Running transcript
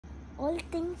All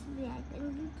things bright and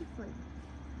beautiful.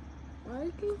 All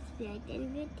things bright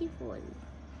and beautiful.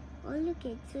 All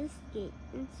creatures great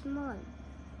and small.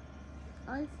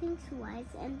 All things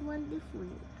wise and wonderful.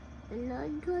 The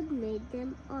Lord God made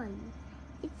them all.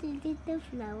 Each little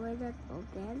flower that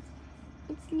opens,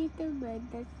 each little bird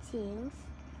that sings.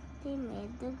 They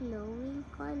made the glowing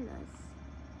colors.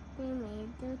 They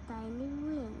made the tiny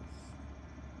wings.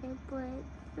 The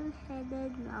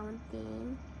purple-headed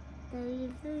mountain, the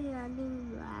river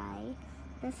running by,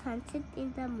 the sunset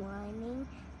in the morning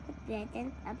that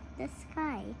brightened up the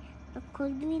sky, the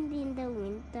cold wind in the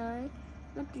winter,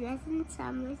 the pleasant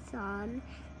summer sun,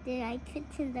 the ripe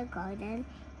fruits in the garden.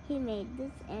 He made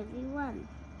us everyone.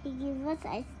 He gives us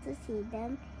eyes to see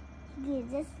them. He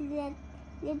gives us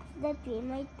lips that we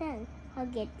might tell. How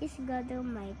great is God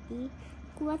Almighty,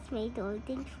 who has made all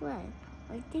things well,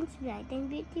 all things bright and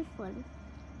beautiful.